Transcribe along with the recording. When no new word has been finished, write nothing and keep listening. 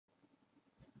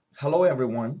Hello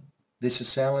everyone, this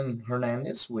is Alan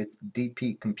Hernandez with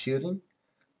DP Computing.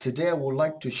 Today I would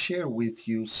like to share with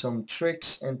you some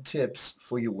tricks and tips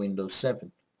for your Windows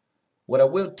 7. What I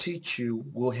will teach you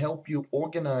will help you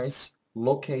organize,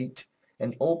 locate,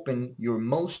 and open your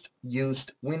most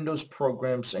used Windows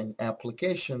programs and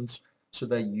applications so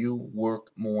that you work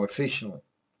more efficiently.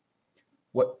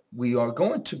 What we are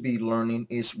going to be learning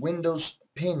is Windows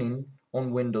pinning on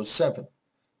Windows 7.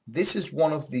 This is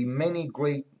one of the many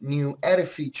great new added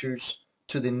features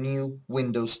to the new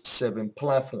Windows 7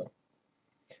 platform.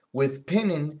 With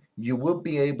pinning, you will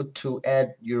be able to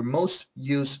add your most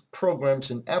used programs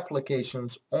and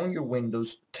applications on your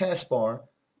Windows taskbar,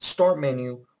 start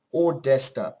menu, or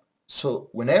desktop. So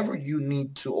whenever you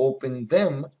need to open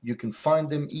them, you can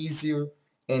find them easier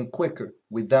and quicker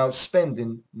without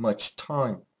spending much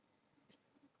time.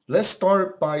 Let's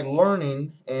start by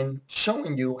learning and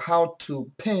showing you how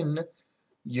to pin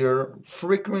your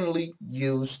frequently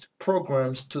used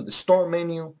programs to the start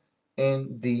menu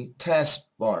and the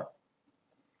taskbar.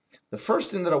 The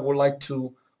first thing that I would like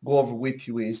to go over with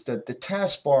you is that the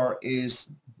taskbar is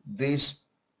this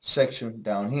section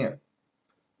down here.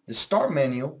 The start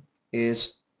menu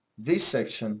is this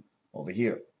section over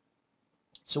here.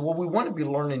 So what we want to be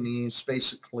learning is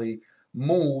basically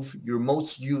move your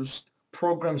most used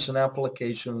programs and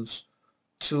applications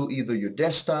to either your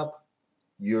desktop,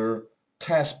 your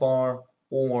taskbar,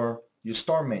 or your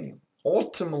start menu.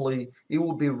 Ultimately, it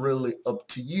will be really up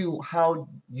to you how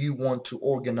you want to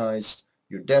organize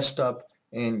your desktop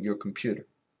and your computer.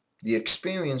 The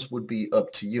experience would be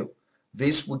up to you.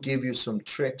 This will give you some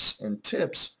tricks and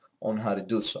tips on how to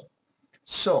do so.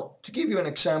 So, to give you an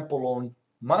example on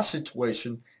my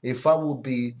situation, if I would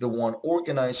be the one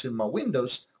organizing my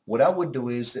windows, what I would do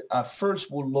is that I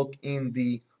first will look in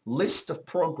the list of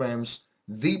programs,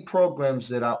 the programs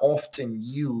that I often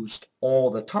used all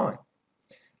the time.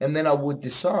 And then I would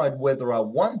decide whether I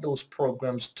want those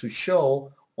programs to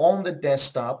show on the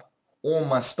desktop, on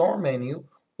my start menu,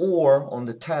 or on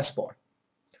the taskbar.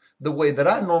 The way that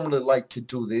I normally like to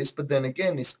do this, but then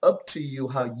again, it's up to you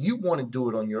how you want to do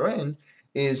it on your end,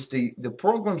 is the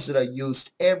programs that I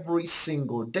used every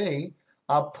single day,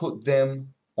 I put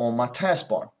them on my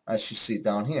taskbar, as you see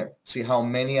down here. See how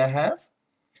many I have?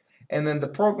 And then the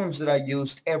programs that I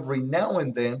used every now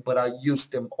and then, but I use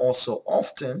them also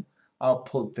often, I'll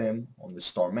put them on the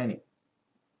start menu.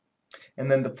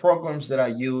 And then the programs that I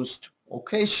used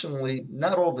occasionally,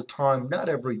 not all the time, not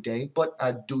every day, but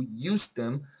I do use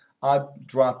them, I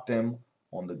drop them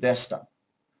on the desktop.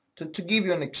 To give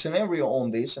you a scenario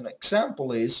on this, an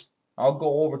example is, I'll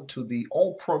go over to the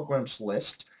all programs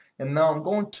list, and now I'm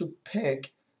going to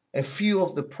pick a few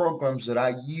of the programs that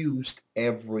I used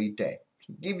every day.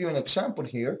 To give you an example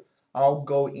here, I'll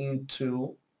go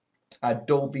into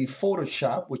Adobe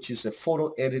Photoshop, which is a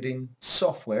photo editing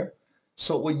software.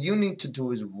 So what you need to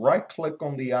do is right click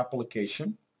on the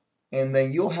application, and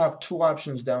then you'll have two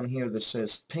options down here that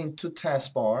says pin to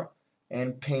taskbar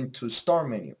and pin to start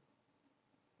menu.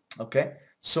 Okay,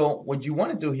 so what you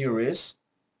want to do here is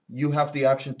you have the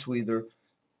option to either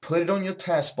put it on your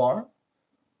taskbar,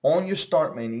 on your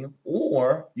start menu,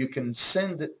 or you can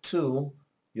send it to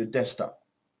your desktop.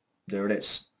 There it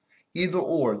is. Either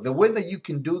or. The way that you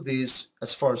can do this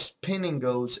as far as pinning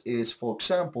goes is, for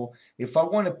example, if I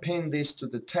want to pin this to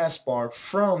the taskbar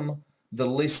from the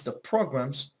list of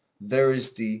programs, there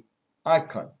is the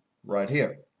icon right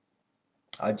here.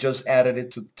 I just added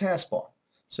it to the taskbar.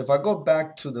 So if I go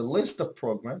back to the list of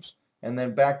programs and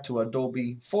then back to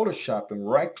Adobe Photoshop and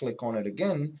right click on it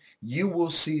again, you will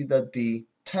see that the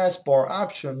taskbar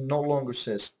option no longer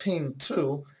says pin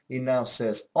to, it now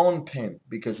says unpin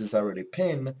because it's already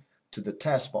pinned to the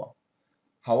taskbar.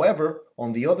 However,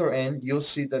 on the other end, you'll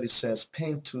see that it says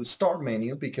pin to start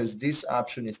menu because this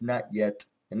option is not yet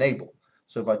enabled.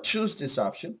 So if I choose this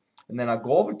option and then I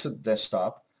go over to the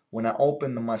desktop, when I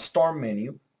open my start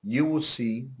menu, you will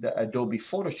see that Adobe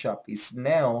Photoshop is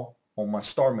now on my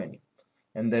start menu.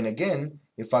 And then again,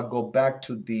 if I go back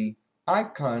to the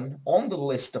icon on the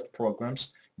list of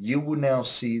programs, you will now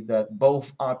see that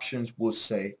both options will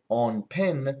say on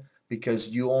pin because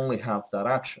you only have that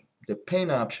option. The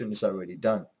pin option is already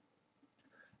done.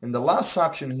 And the last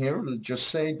option here will just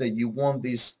say that you want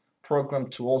this program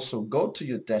to also go to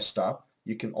your desktop.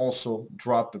 You can also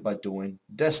drop it by doing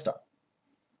desktop.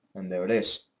 And there it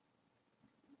is.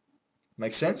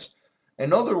 Make sense?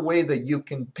 Another way that you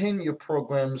can pin your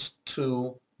programs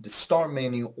to the start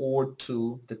menu or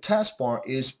to the taskbar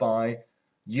is by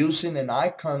using an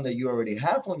icon that you already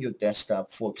have on your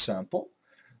desktop, for example.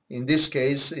 In this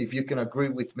case, if you can agree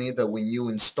with me that when you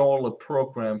install a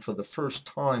program for the first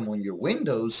time on your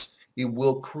Windows, it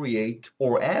will create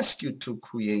or ask you to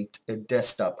create a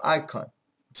desktop icon.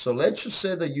 So let's just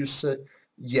say that you said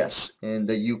yes and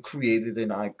that you created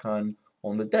an icon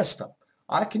on the desktop.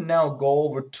 I can now go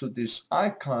over to this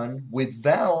icon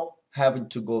without having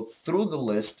to go through the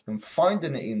list and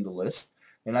finding it in the list,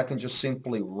 and I can just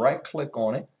simply right click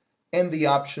on it and the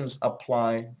options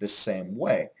apply the same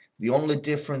way. The only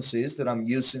difference is that I'm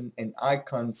using an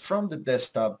icon from the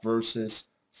desktop versus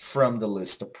from the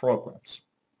list of programs.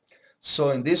 So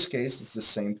in this case, it's the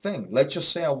same thing. Let's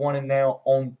just say I want to now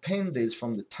unpin this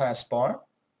from the taskbar,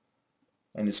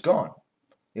 and it's gone.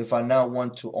 If I now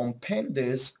want to unpin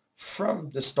this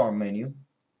from the start menu,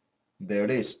 there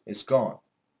it is. It's gone.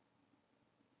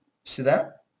 See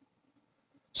that?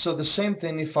 So the same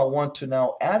thing if I want to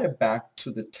now add it back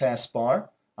to the taskbar,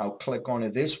 I'll click on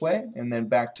it this way, and then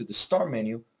back to the start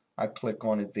menu, I click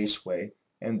on it this way,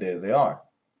 and there they are.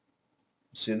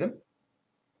 See them?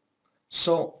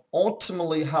 So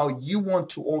ultimately, how you want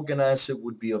to organize it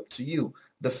would be up to you.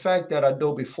 The fact that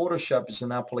Adobe Photoshop is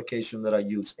an application that I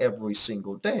use every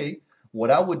single day, what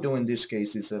I would do in this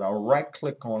case is that I'll right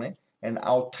click on it and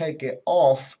I'll take it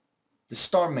off the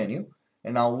start menu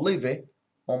and I'll leave it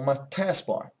on my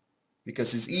taskbar,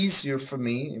 because it's easier for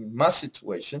me in my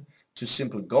situation to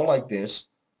simply go like this,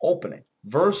 open it,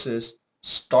 versus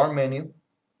start menu,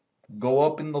 go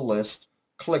up in the list,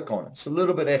 click on it. It's a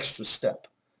little bit extra step.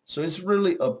 So it's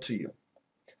really up to you.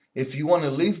 If you want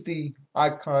to leave the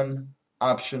icon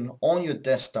option on your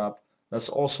desktop, that's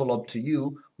also up to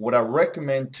you. What I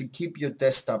recommend to keep your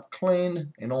desktop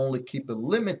clean and only keep it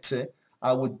limited,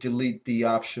 I would delete the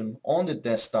option on the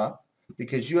desktop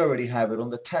because you already have it on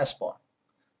the taskbar.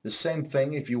 The same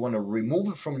thing if you want to remove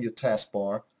it from your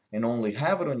taskbar and only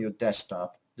have it on your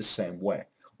desktop, the same way.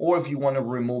 Or if you want to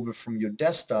remove it from your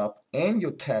desktop and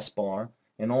your taskbar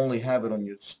and only have it on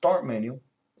your start menu,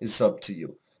 it's up to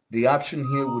you. The option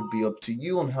here would be up to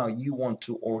you on how you want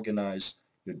to organize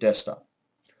your desktop.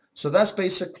 So that's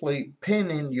basically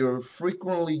pinning your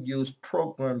frequently used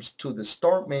programs to the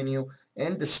start menu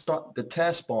and the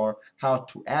taskbar, how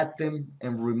to add them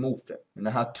and remove them, and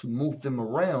how to move them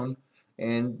around.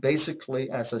 And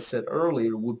basically, as I said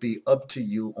earlier, it would be up to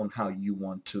you on how you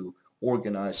want to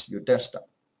organize your desktop.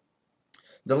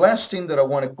 The last thing that I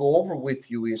want to go over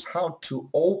with you is how to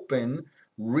open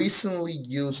recently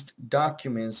used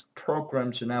documents,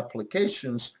 programs, and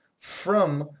applications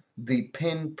from the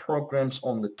pinned programs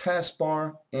on the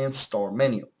taskbar and start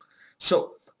menu.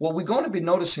 So what we're going to be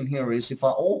noticing here is if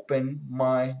I open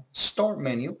my start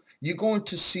menu, you're going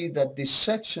to see that this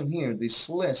section here, this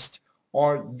list,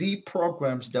 are the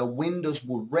programs that Windows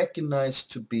will recognize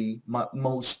to be my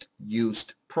most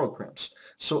used programs.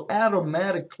 So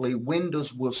automatically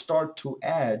Windows will start to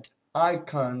add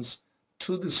icons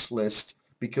to this list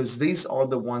because these are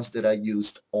the ones that I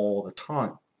used all the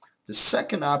time. The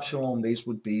second option on this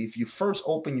would be if you first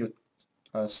open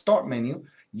your start menu,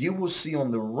 you will see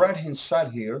on the right hand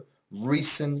side here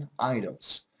recent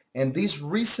items. And these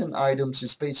recent items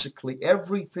is basically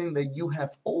everything that you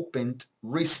have opened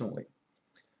recently.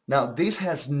 Now this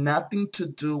has nothing to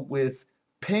do with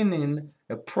pinning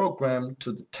a program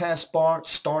to the taskbar,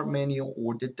 start menu,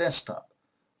 or the desktop.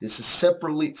 This is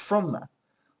separately from that.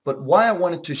 But why I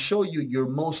wanted to show you your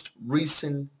most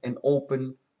recent and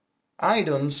open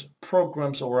items,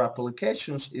 programs, or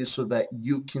applications is so that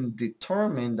you can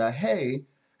determine that, hey,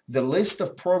 the list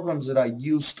of programs that I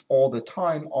used all the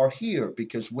time are here,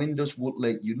 because Windows would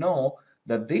let you know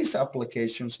that these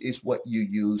applications is what you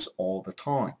use all the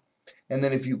time. And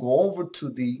then if you go over to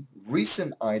the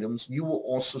recent items, you will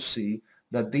also see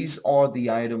that these are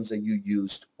the items that you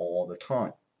used all the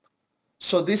time.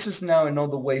 So this is now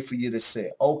another way for you to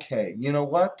say, okay, you know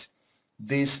what?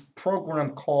 This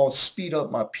program called Speed Up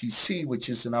My PC, which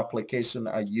is an application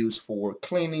I use for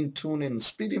cleaning, tuning, and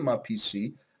speeding my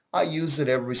PC. I use it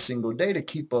every single day to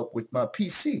keep up with my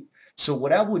PC. So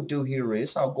what I would do here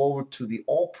is I'll go over to the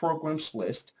All Programs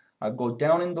list. I go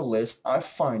down in the list. I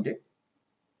find it.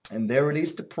 And there it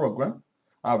is, the program.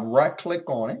 I right click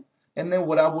on it. And then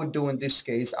what I would do in this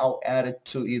case, I'll add it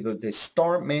to either the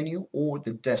start menu or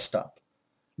the desktop.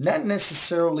 Not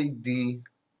necessarily the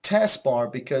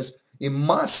taskbar, because in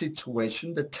my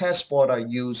situation, the taskbar I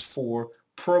use for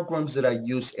programs that I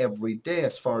use every day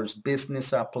as far as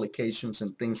business applications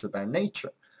and things of that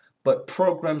nature. But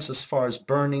programs as far as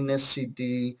burning a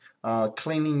CD,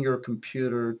 cleaning your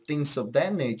computer, things of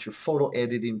that nature, photo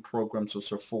editing programs or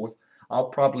so forth, I'll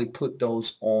probably put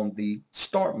those on the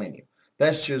start menu.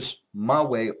 That's just my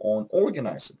way on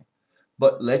organizing it.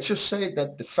 But let's just say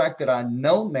that the fact that I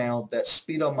know now that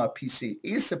Speed Up My PC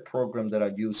is a program that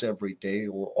I use every day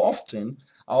or often,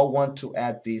 I want to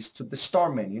add this to the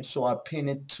start menu, so I pin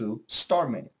it to start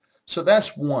menu. So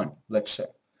that's one, let's say.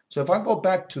 So if I go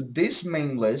back to this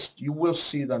main list, you will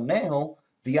see that now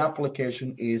the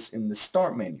application is in the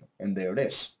start menu, and there it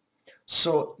is.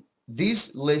 So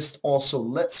this list also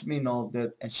lets me know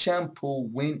that a Shampoo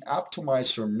Wind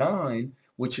Optimizer 9,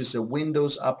 which is a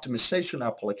Windows optimization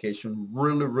application,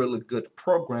 really good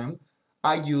program,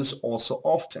 I use also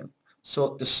often.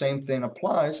 So the same thing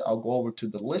applies. I'll go over to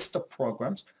the list of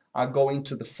programs. I go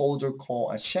into the folder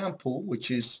called a Shampoo,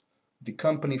 which is the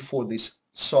company for this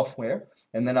software,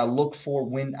 and then I look for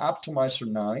Wind Optimizer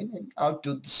 9, and I'll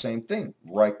do the same thing.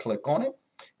 Right click on it,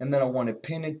 and then I want to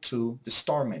pin it to the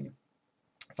start menu.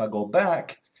 If I go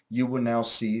back, you will now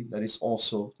see that it's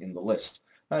also in the list.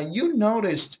 Now you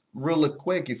noticed really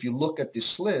quick, if you look at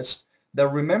this list, that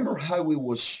remember how we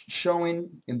was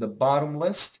showing in the bottom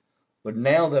list, but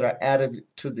now that I added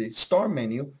it to the start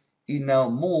menu, it now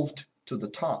moved to the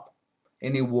top.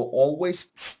 And it will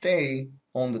always stay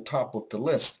on the top of the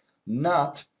list,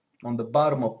 not on the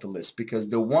bottom of the list, because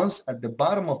the ones at the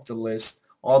bottom of the list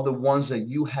are the ones that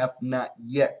you have not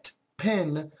yet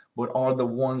pinned, but are the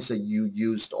ones that you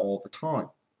used all the time.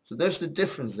 So there's the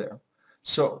difference there.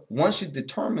 So once you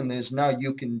determine this, now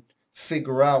you can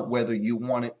figure out whether you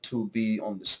want it to be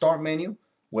on the start menu,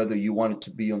 whether you want it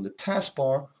to be on the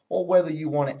taskbar, or whether you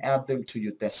want to add them to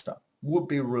your desktop. Would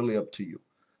be really up to you.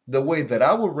 The way that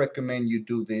I would recommend you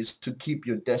do this to keep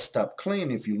your desktop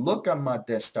clean, if you look at my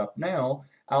desktop now,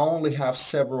 I only have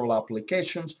several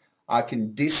applications. I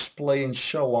can display and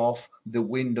show off the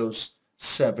Windows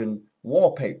 7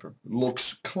 wallpaper.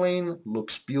 Looks clean,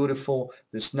 looks beautiful.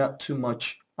 There's not too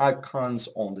much icons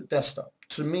on the desktop.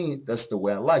 To me, that's the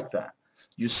way I like that.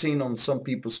 You've seen on some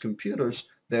people's computers,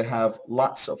 they have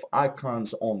lots of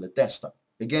icons on the desktop.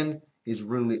 Again, it's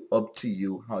really up to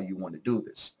you how you want to do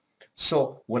this.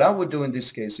 So what I would do in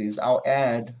this case is I'll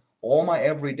add all my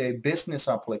everyday business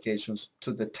applications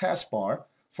to the taskbar.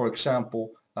 For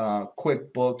example,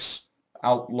 QuickBooks,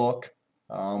 Outlook.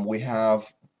 We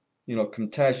have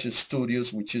Camtasia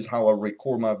Studios, which is how I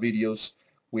record my videos.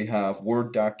 We have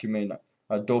Word document,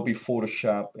 Adobe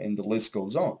Photoshop, and the list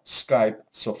goes on. Skype,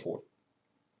 so forth.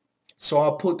 So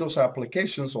I'll put those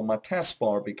applications on my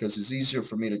taskbar because it's easier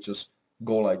for me to just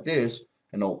go like this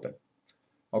and open.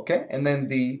 Okay, and then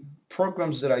the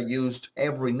programs that I used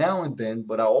every now and then,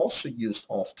 but I also used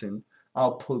often,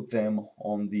 I'll put them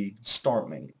on the start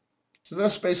menu. So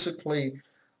that's basically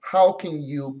how can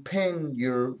you pin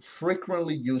your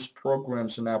frequently used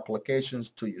programs and applications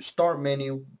to your start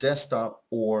menu, desktop,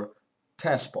 or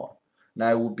taskbar.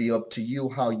 Now it will be up to you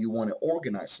how you want to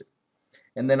organize it.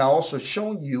 And then I also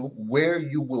shown you where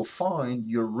you will find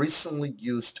your recently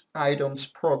used items,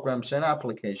 programs, and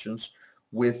applications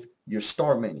with your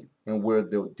start menu and where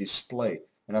they'll display.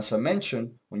 And as I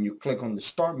mentioned, when you click on the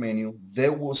start menu, they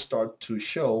will start to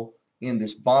show in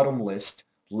this bottom list,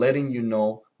 letting you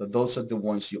know that those are the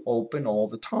ones you open all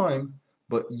the time,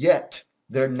 but yet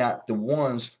they're not the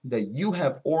ones that you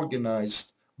have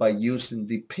organized by using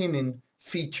the pinning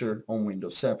feature on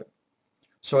Windows 7.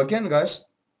 So again, guys,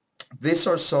 these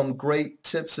are some great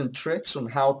tips and tricks on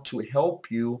how to help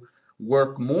you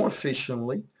work more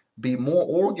efficiently, be more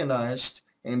organized,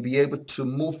 and be able to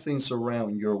move things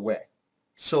around your way.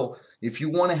 So if you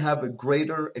want to have a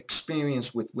greater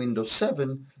experience with Windows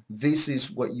 7, this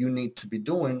is what you need to be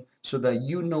doing so that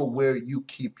you know where you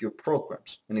keep your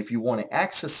programs. And if you want to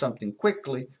access something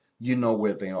quickly, you know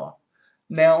where they are.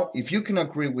 Now, if you can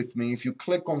agree with me, if you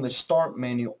click on the Start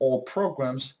menu, All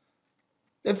Programs,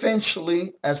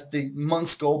 eventually, as the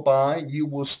months go by, you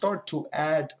will start to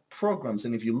add programs.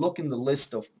 And if you look in the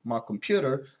list of my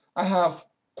computer, I have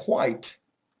quite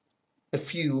a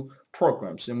few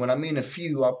programs. And when I mean a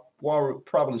few, I will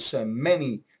probably say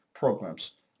many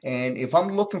programs. And if I'm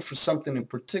looking for something in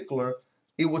particular,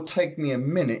 it will take me a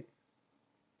minute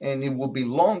and it will be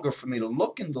longer for me to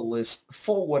look in the list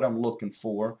for what I'm looking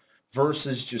for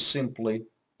versus just simply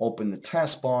open the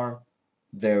taskbar,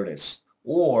 there it is.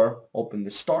 Or open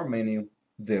the start menu,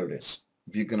 there it is.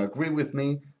 If you can agree with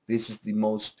me, this is the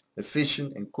most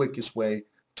efficient and quickest way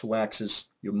to access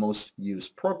your most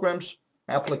used programs,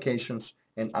 applications,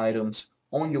 and items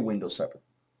on your Windows 7.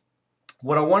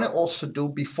 What I want to also do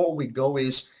before we go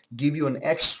is give you an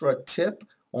extra tip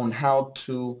on how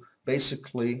to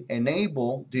basically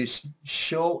enable this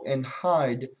show and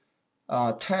hide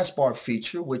taskbar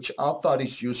feature, which I thought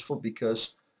is useful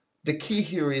because the key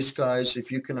here is, guys,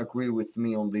 if you can agree with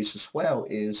me on this as well,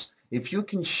 is if you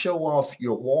can show off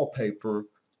your wallpaper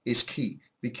is key.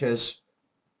 Because,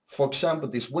 for example,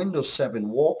 this Windows 7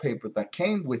 wallpaper that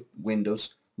came with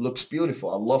Windows looks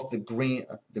beautiful. I love the green,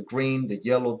 the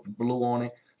yellow, the blue on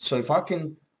it. So if I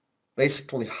can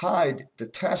basically hide the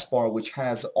taskbar, which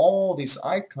has all these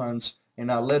icons,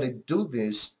 and I let it do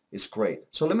this, it's great.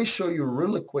 So let me show you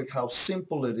really quick how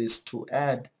simple it is to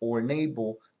add or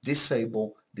enable,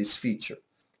 disable this feature.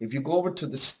 If you go over to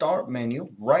the Start menu,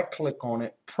 right click on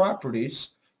it,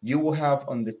 Properties, you will have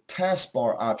on the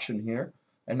taskbar option here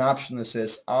an option that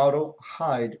says Auto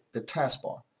Hide the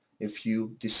Taskbar. If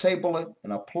you disable it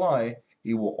and apply,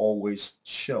 it will always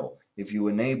show. If you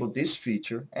enable this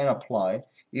feature and apply,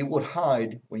 it would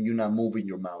hide when you're not moving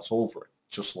your mouse over it,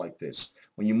 just like this.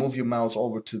 When you move your mouse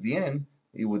over to the end,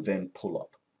 it would then pull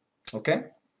up. Okay?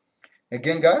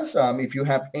 Again, guys, if you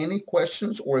have any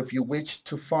questions or if you wish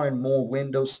to find more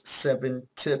Windows 7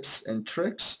 tips and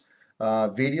tricks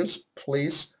videos,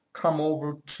 please come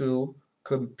over to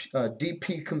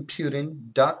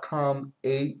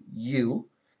dpcomputing.com/au.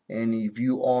 And if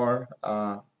you are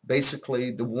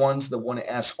basically the ones that want to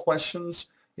ask questions,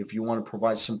 if you want to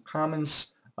provide some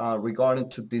comments regarding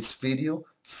to this video,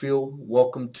 feel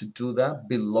welcome to do that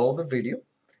below the video.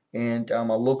 And I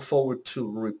look forward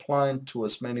to replying to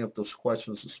as many of those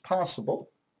questions as possible.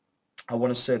 I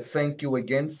want to say thank you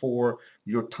again for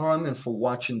your time and for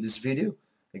watching this video.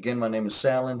 Again, my name is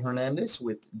Alan Hernandez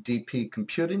with DP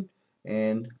Computing,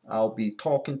 and I'll be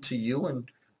talking to you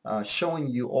and showing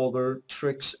you other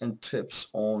tricks and tips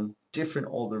on different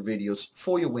other videos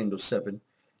for your Windows 7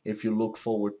 if you look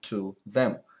forward to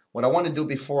them. What I want to do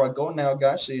before I go now,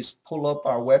 guys, is pull up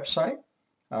our website.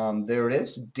 There it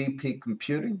is, DP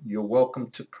Computing. You're welcome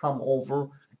to come over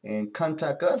and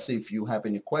contact us if you have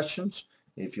any questions.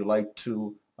 If you like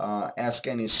to ask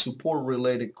any support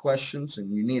related questions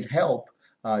and you need help,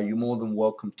 you're more than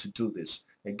welcome to do this.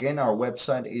 Again, our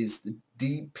website is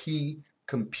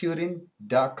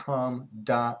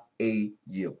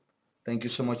dpcomputing.com.au. Thank you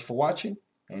so much for watching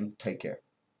and take care.